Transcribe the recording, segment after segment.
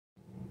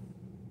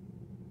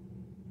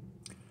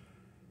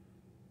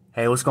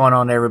Hey, what's going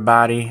on,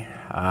 everybody?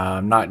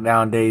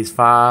 Knockdown days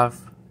 5,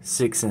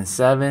 6, and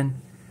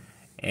 7.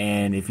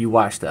 And if you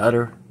watch the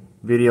other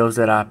videos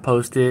that I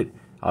posted,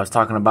 I was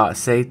talking about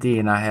safety,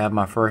 and I have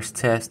my first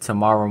test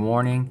tomorrow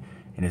morning,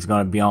 and it's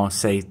going to be on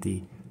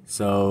safety.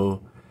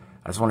 So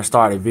I just want to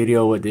start a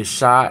video with this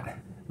shot.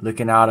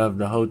 Looking out of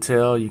the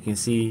hotel, you can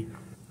see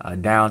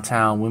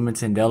downtown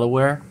Wilmington,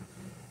 Delaware.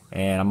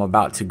 And I'm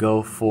about to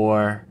go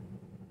for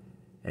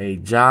a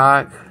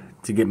jog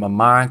to get my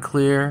mind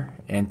clear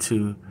and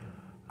to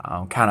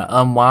kind of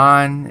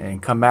unwind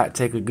and come back,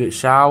 take a good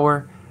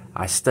shower.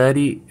 I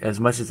studied as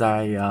much as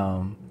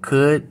I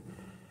could,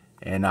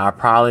 and I'll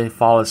probably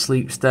fall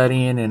asleep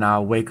studying, and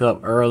I'll wake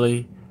up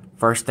early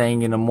first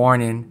thing in the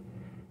morning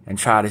and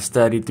try to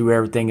study through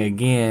everything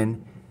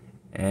again,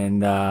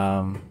 and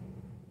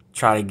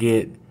try to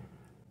get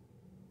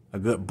a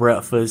good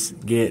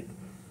breakfast, get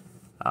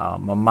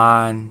my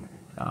mind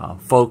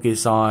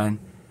focused on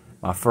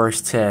my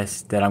first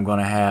test that I'm going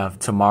to have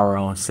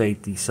tomorrow on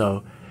safety.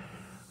 So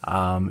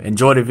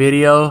enjoy the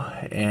video,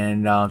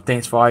 and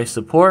thanks for all your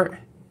support.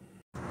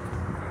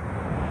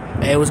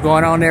 Hey, what's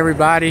going on,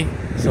 everybody?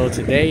 So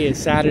today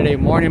is Saturday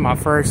morning, my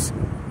first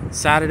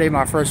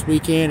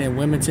weekend in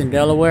Wilmington,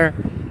 Delaware,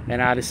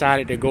 and I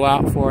decided to go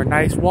out for a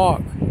nice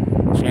walk.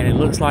 And it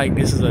looks like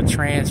this is a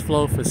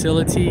transflow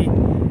facility.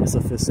 It's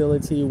a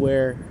facility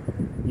where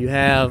you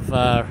have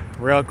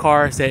rail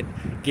cars that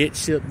get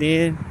shipped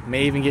in,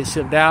 may even get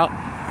shipped out,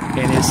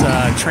 and it's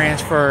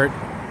transferred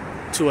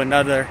to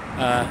another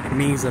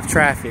means of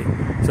traffic.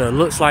 So it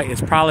looks like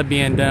it's probably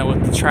being done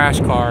with the trash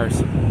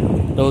cars.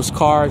 Those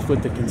cars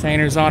with the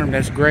containers on them,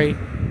 that's great.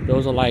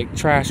 Those are like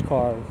trash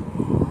cars.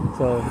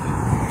 So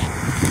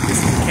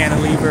this is the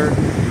cantilever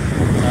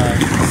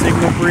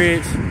signal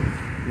bridge.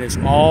 And it's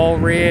all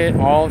red,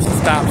 all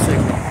stop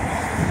signal.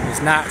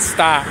 It's not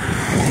stop.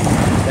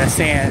 That's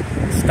saying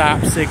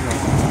stop signal.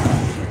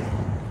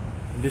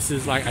 This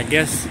is like, I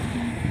guess,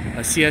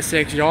 a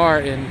CSX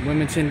yard in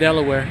Wilmington,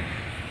 Delaware.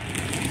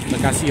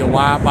 Look, I see a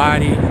wide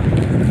body.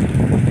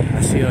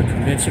 I see a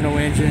conventional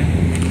engine.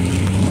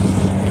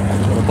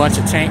 With a bunch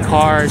of tank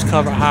cars,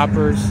 covered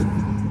hoppers,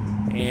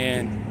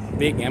 and a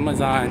big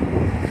Amazon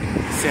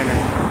center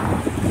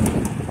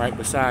right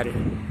beside it.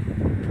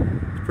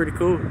 It's pretty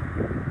cool.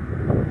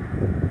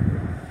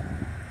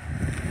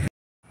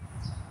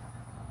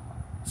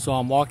 So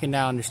I'm walking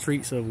down the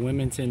streets of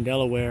Wilmington,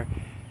 Delaware,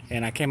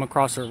 and I came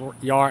across a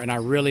yard, and I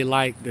really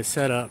like the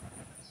setup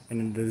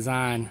and the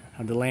design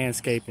of the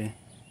landscaping.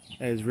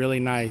 It is really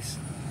nice.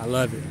 I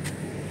love it.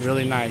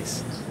 Really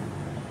nice.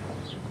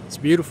 It's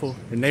beautiful.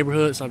 The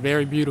neighborhoods are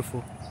very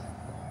beautiful.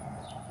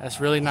 That's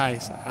really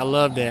nice. I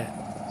love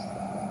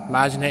that.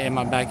 Imagine that in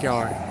my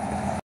backyard.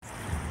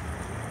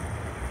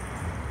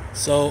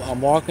 So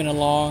I'm walking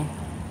along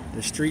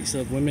the streets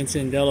of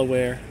Wilmington,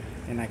 Delaware,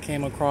 and I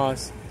came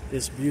across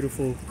this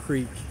beautiful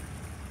creek.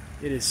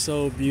 It is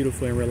so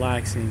beautiful and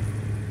relaxing.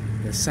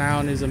 The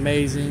sound is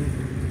amazing,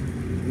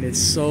 and it's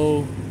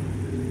so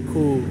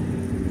cool.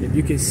 If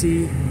you can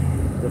see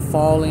the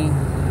falling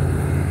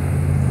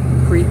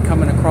creek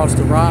coming across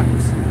the rocks,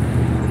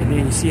 and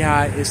then you see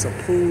how it's a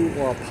pool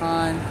or a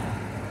pond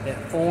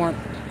that formed,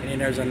 and then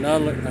there's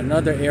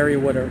another area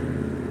where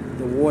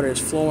the water is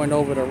flowing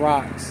over the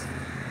rocks.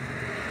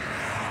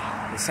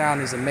 The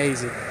sound is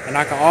amazing. And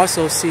I can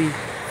also see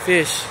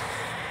fish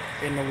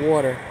in the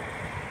water.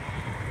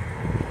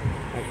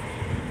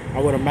 I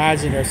would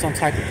imagine there's some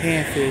type of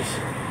panfish,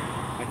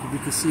 like you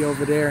can see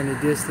over there in the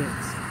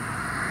distance.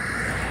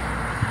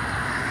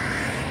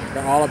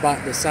 They're all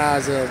about the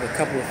size of a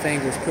couple of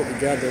fingers put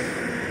together,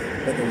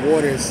 but the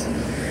water is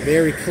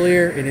very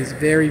clear and it's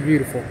very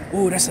beautiful.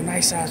 Oh, that's a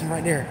nice size one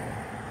right there.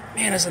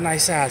 Man, that's a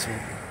nice size one.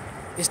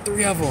 It's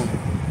 3 of them.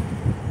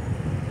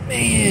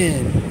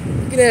 Man,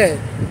 look at that.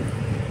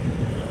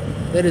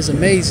 That is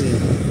amazing.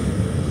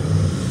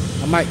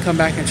 I might come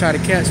back and try to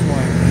catch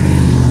one.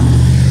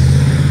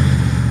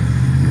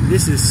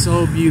 This is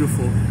so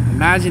beautiful.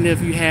 Imagine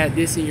if you had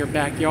this in your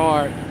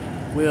backyard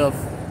with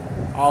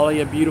all of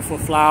your beautiful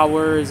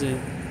flowers, and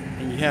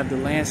you have the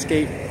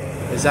landscape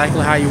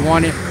exactly how you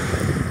want it.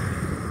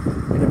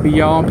 It'll be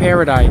your own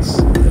paradise.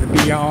 It'll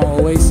be your own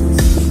oasis.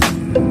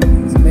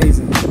 It's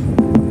amazing.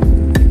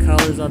 The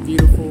colors are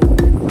beautiful. The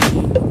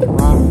green, the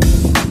rocks.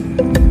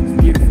 It's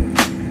beautiful.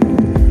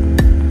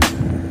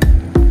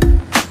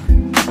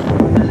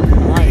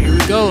 Alright, here we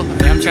go.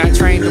 The Amtrak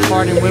train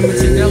departing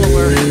Wilmington,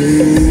 Delaware.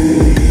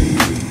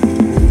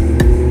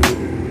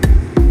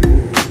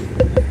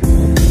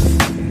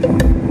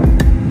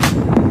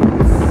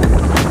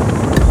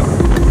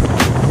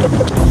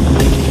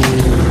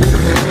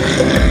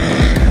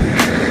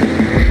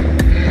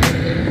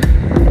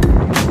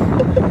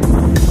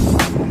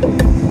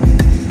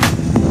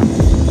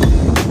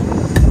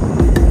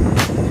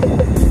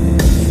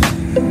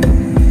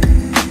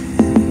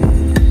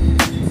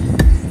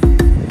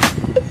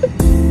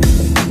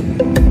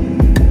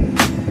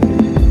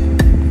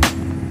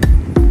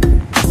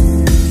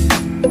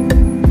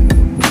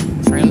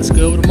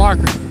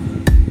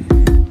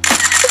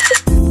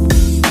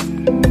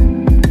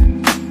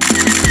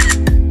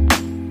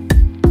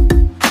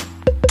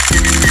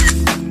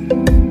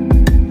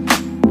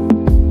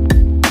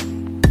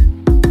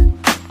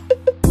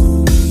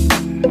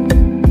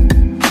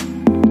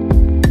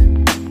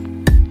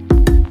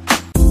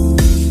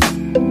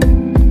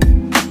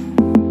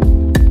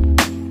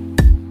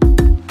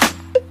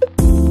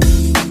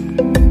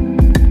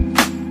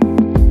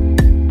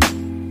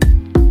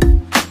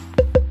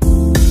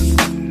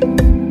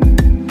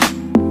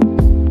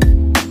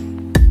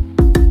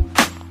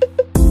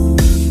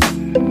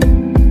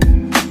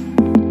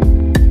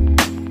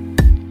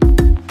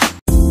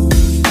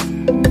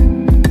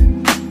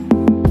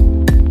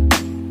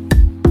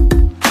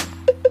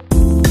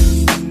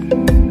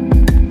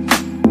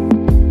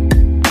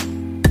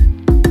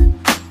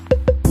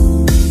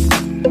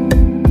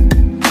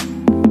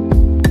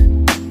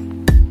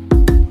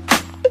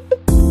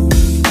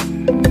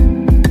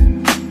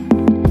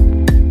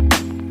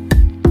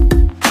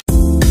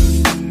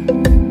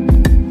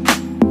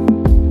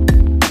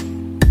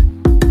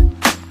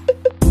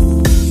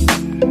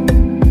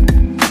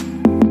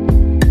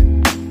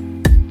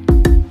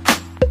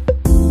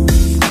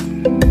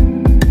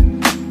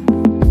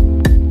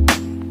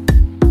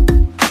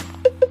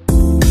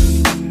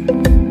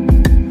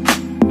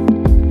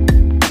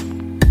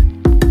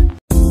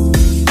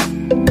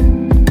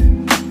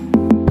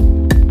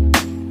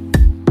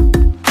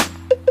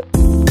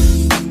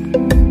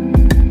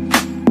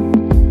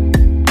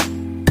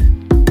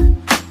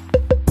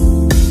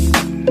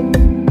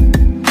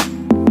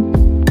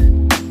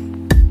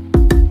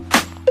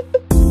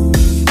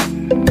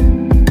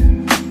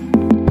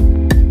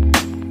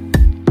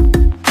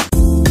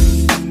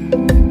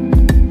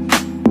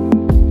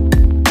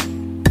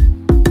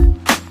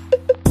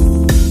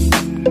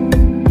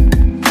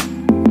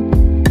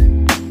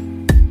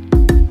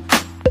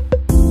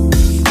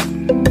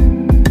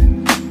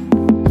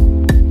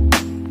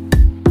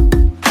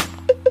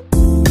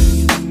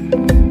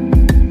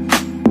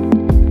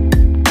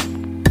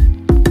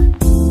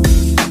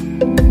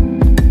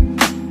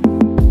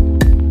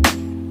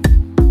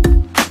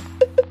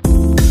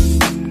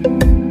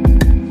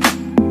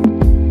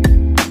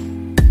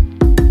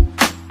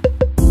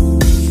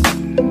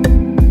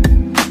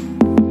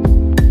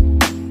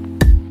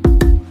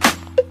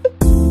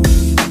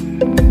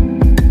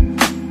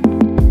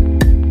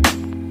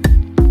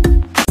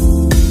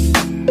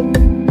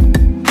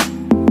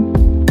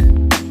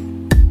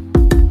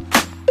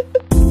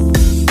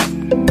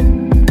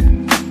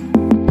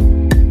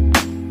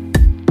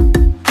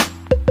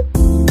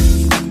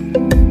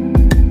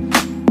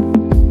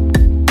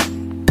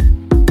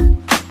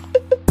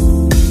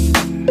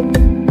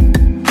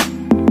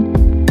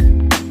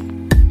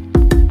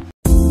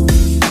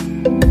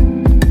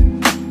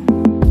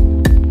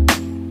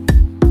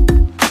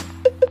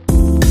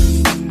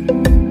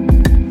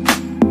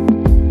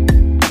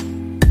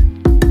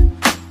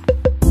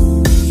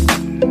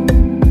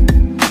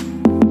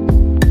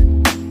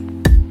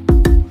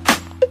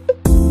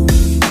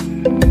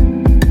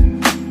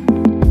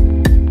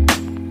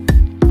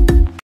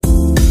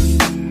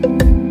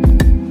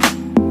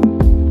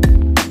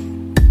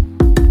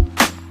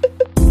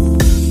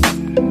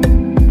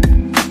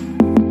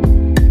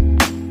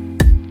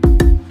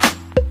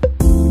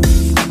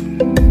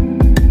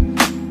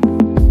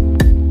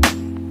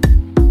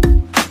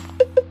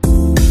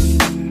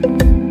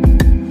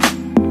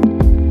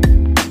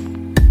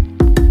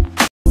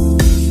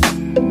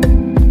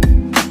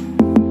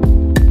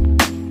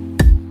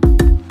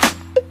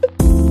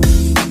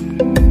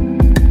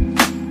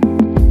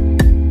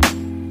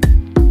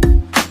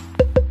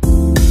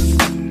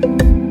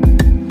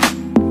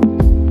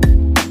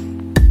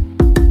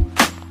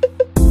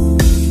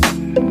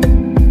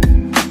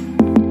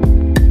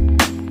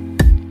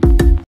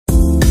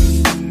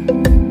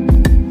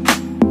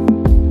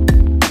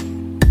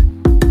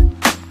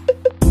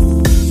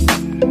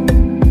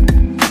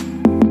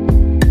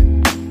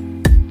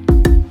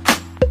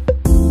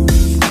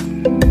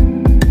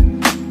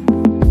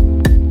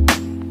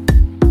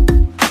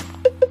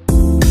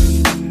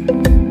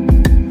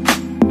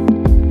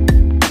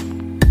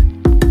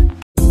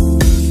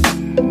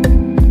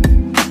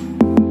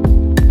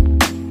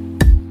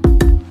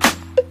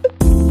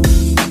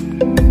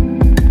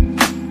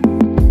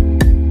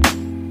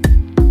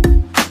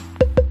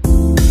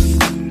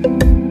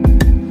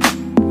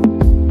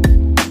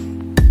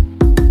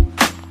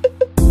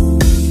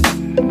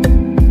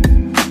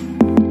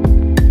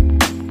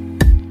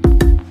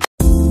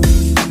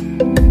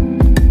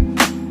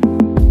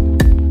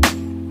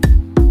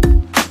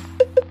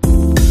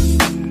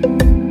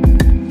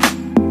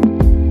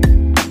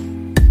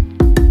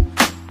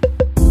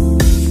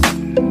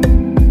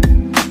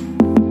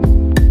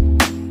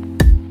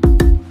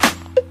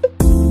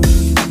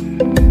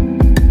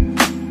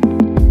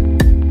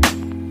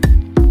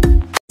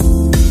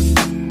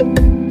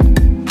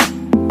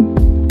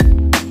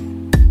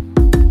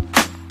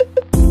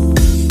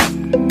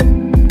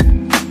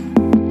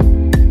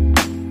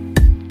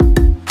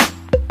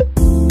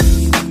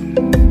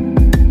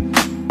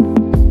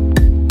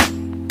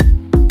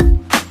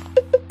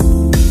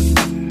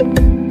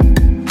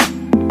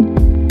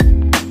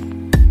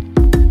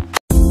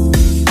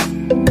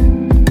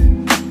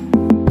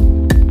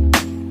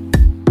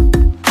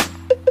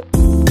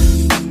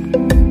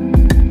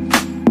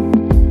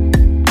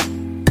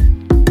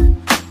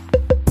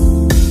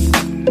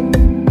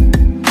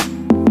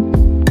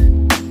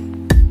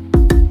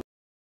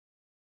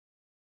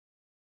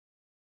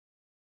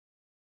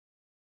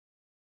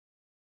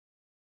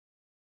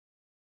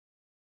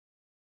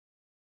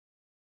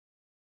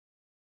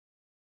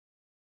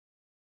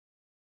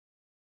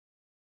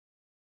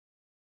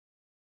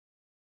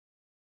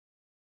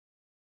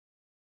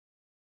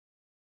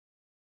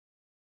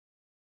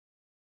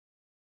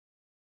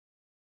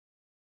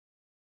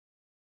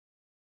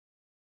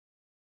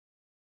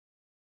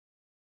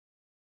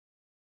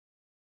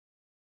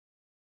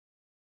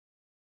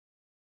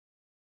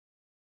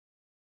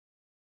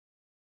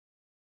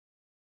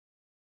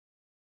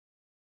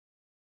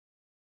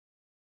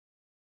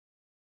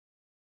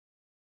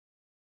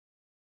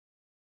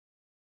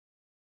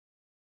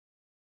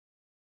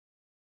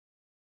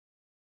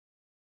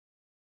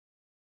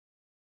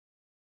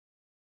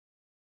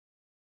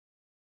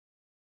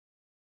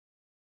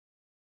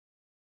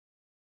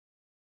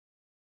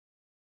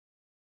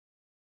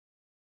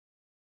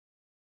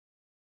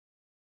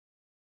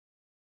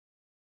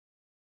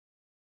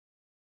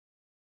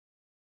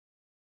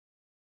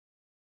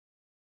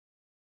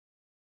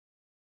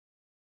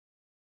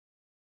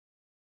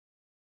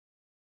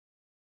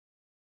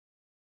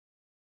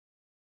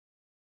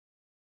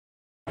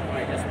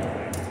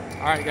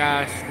 Alright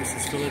guys, this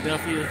is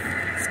Philadelphia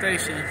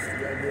Station.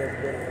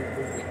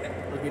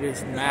 Look at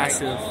this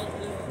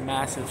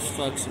massive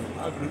structure.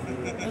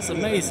 That's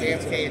amazing.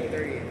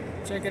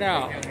 Check it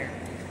out.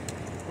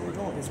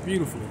 It's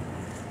beautiful.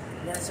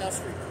 We're going to South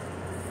Street.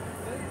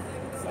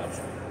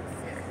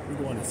 We're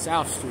going to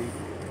South Street,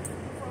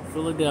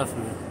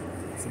 Philadelphia.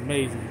 It's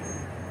amazing.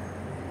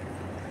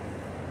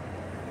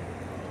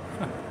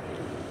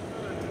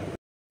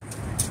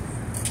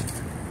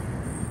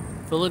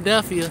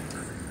 Philadelphia.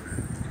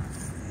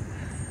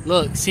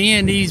 Look,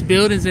 seeing these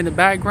buildings in the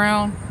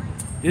background,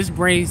 this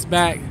brings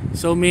back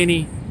so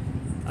many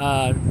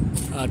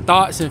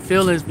thoughts and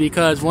feelings,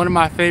 because one of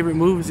my favorite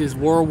movies is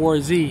World War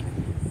Z.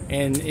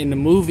 And in the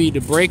movie, the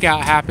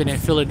breakout happened in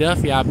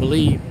Philadelphia, I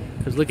believe,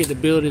 because look at the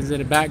buildings in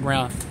the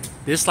background.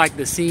 This like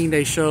the scene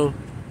they show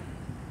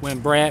when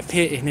Brad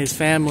Pitt and his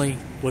family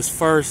was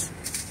first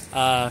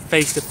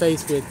face to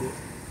face with it,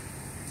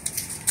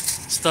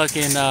 stuck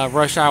in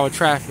rush hour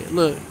traffic.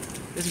 Look,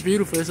 it's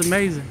beautiful, it's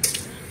amazing.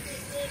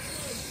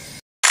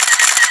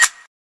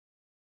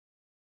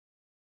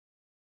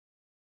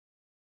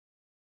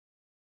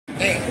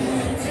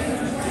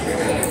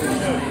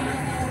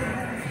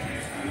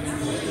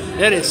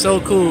 That is so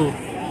cool.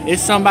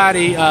 It's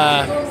somebody,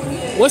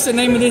 what's the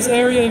name of this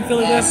area in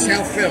Philadelphia?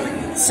 South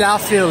Philly.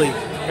 South Philly.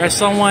 There's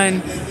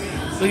someone,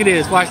 look at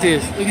this, watch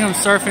this. Look at him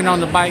surfing on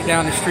the bike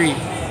down the street.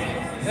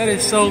 That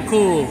is so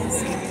cool. Look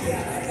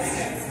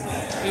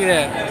at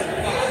that.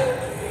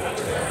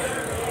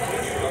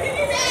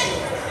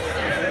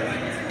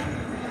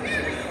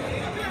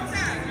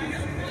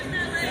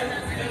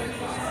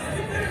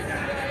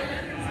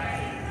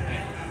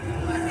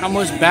 How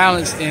much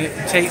balance and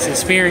it takes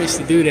experience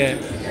to do that.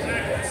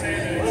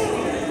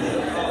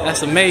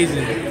 That's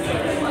amazing.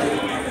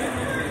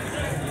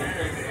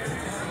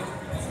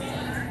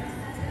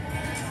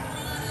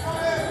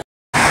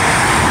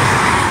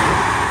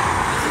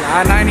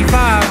 I-95,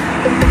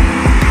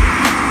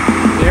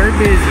 very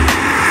busy.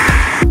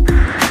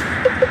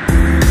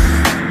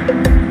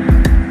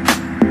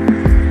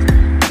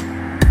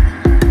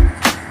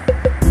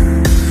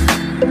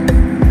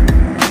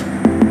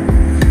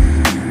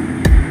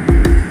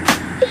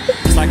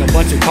 It's like a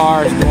bunch of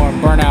cars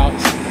doing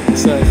burnouts and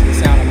such. It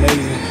sounds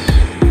amazing.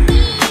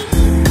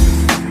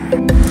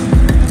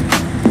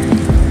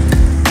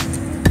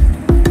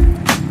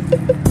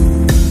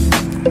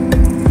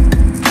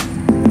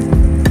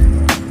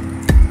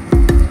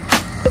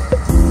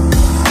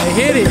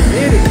 Hit it,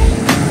 hit it,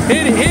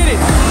 hit it, hit it.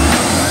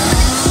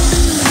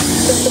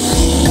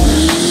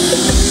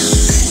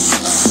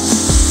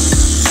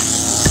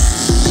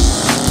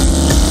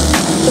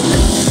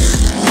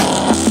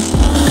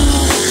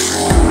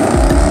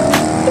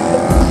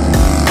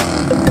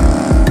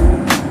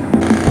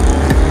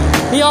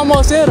 He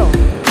almost hit him.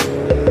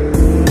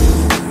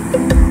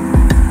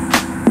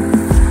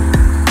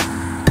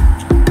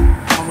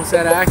 Almost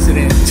had an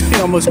accident. He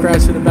almost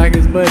crashed in the back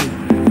of his buddy.